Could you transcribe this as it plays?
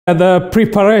The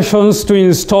preparations to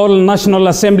install National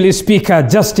Assembly Speaker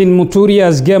Justin Muturi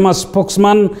as GEMA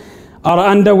spokesman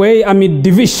are underway amid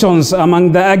divisions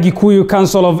among the Agikuyu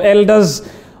Council of Elders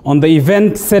on the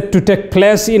event set to take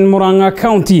place in Murang'a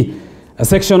County. A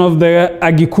section of the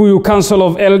Agikuyu Council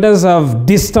of Elders have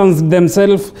distanced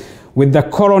themselves with the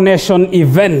coronation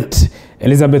event.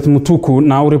 Elizabeth Mutuku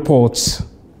now reports.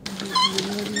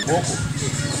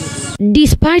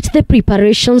 Despite the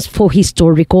preparations for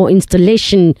historical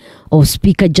installation of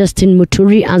Speaker Justin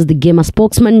Muturi as the GEMA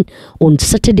spokesman on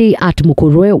Saturday at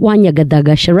Mukurwe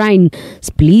Wanyagadaga Shrine,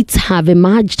 splits have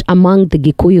emerged among the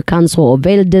Gikuyu Council of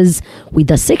Elders,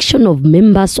 with a section of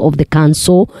members of the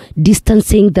council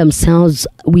distancing themselves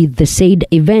with the said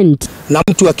event. Na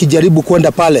mtu akijaribu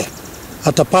kwenda pale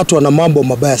atapatwa na mambo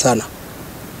mabaya sana,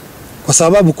 kwa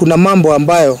sababu kuna mambo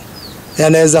ambayo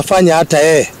yanaweza fanya hata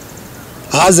yeye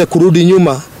aanze kurudi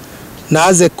nyuma na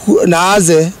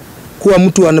aanze kuwa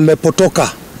mtu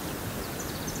amepotoka,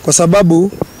 kwa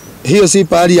sababu hiyo si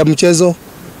pahali ya mchezo.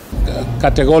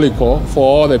 Categorical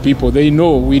for all the people. They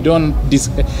know we don't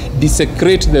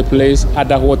desecrate the place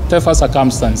under whatever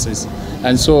circumstances,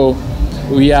 and so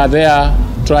we are there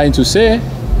trying to say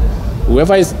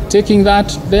whoever is taking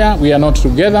that there, we are not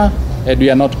together and we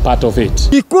are not part of it.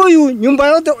 Kikuyu nyumba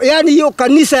yote, yani hiyo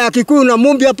kanisa ya Kikuyu na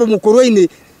Mumbi hapo Mukurweni,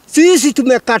 sisi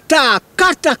tumekataa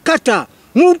kata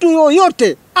mtu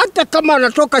yoyote, hata kama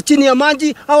anatoka chini ya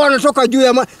maji au anatoka juu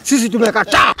ya maji, sisi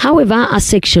tumekataa. However, a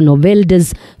section of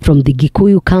elders from the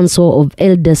Gikuyu Council of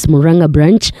Elders Murang'a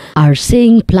branch are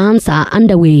saying plans are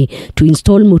underway to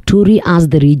install Muturi as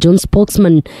the region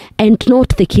spokesman and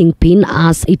not the kingpin,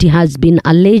 as it has been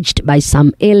alleged by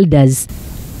some elders.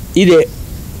 Ile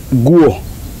guo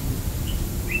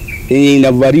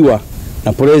inavaliwa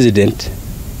na president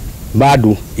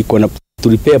bado iko na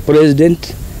tulipea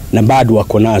president na bado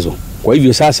wako nazo. Kwa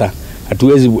hivyo sasa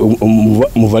hatuwezi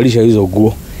mvalisha hizo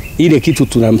nguo. Ile kitu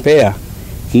tunampea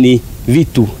ni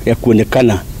vitu ya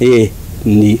kuonekana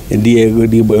ni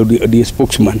the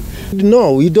spokesman.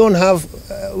 No, we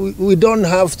don't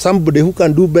have somebody who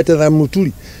can do better than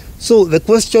Muturi. So the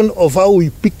question of how we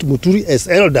picked Muturi as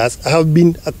elders have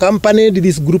been accompanied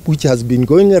this group which has been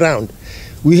going around.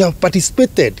 We have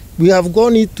participated. We have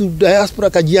gone into diaspora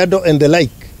Kajiado and the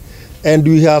like, and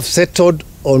we have settled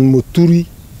on Muturi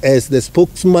as the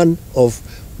spokesman of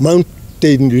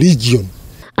Mountain Region.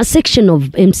 A section of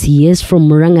MCAs from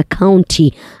Murang'a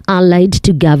County, allied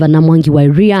to Governor Mwangi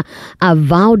Wairia, are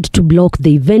vowed to block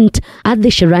the event at the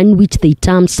shrine, which they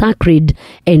term sacred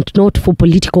and not for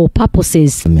political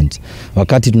purposes.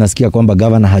 Wakati tunasikia kwamba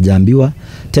governor hajaambiwa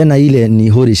tena, ile ni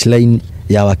holy shrine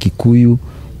ya Wakikuyu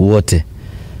wote.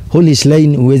 Holy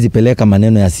shrine huwezi peleka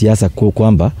maneno ya siasa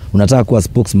kwamba unataka kuwa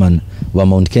spokesman wa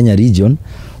Mount Kenya region,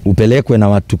 upelekwe na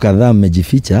watu kadhaa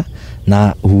mmejificha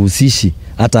na huhusishi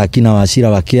hata akina Washira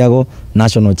wa Kiago,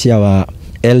 national chair wa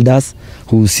elders,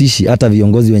 huhusishi hata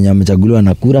viongozi wenye wamechaguliwa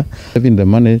na kura. Having the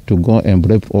money to go and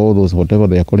bribe all those whatever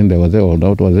they are calling the wazee or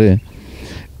doubt wazee,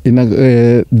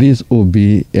 this will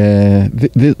be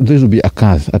this will be a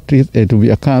curse. At least it will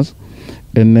be a curse,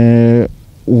 and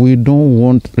we don't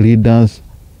want leaders.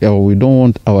 We don't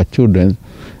want our children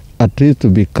at least to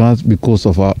be cast because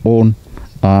of our own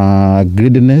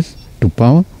greediness to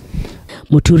power.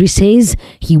 Muturi says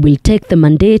he will take the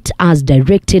mandate as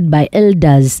directed by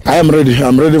elders. I am ready.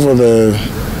 I'm ready for the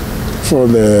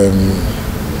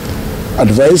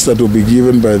advice that will be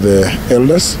given by the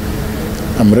elders.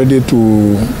 I'm ready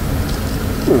to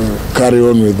carry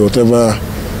on with whatever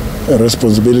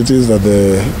responsibilities that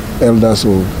the elders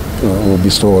will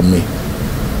bestow on me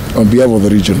on behalf of the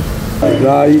region.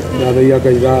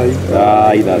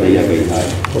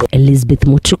 Elizabeth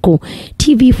Mutuku,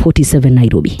 TV 47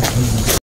 Nairobi.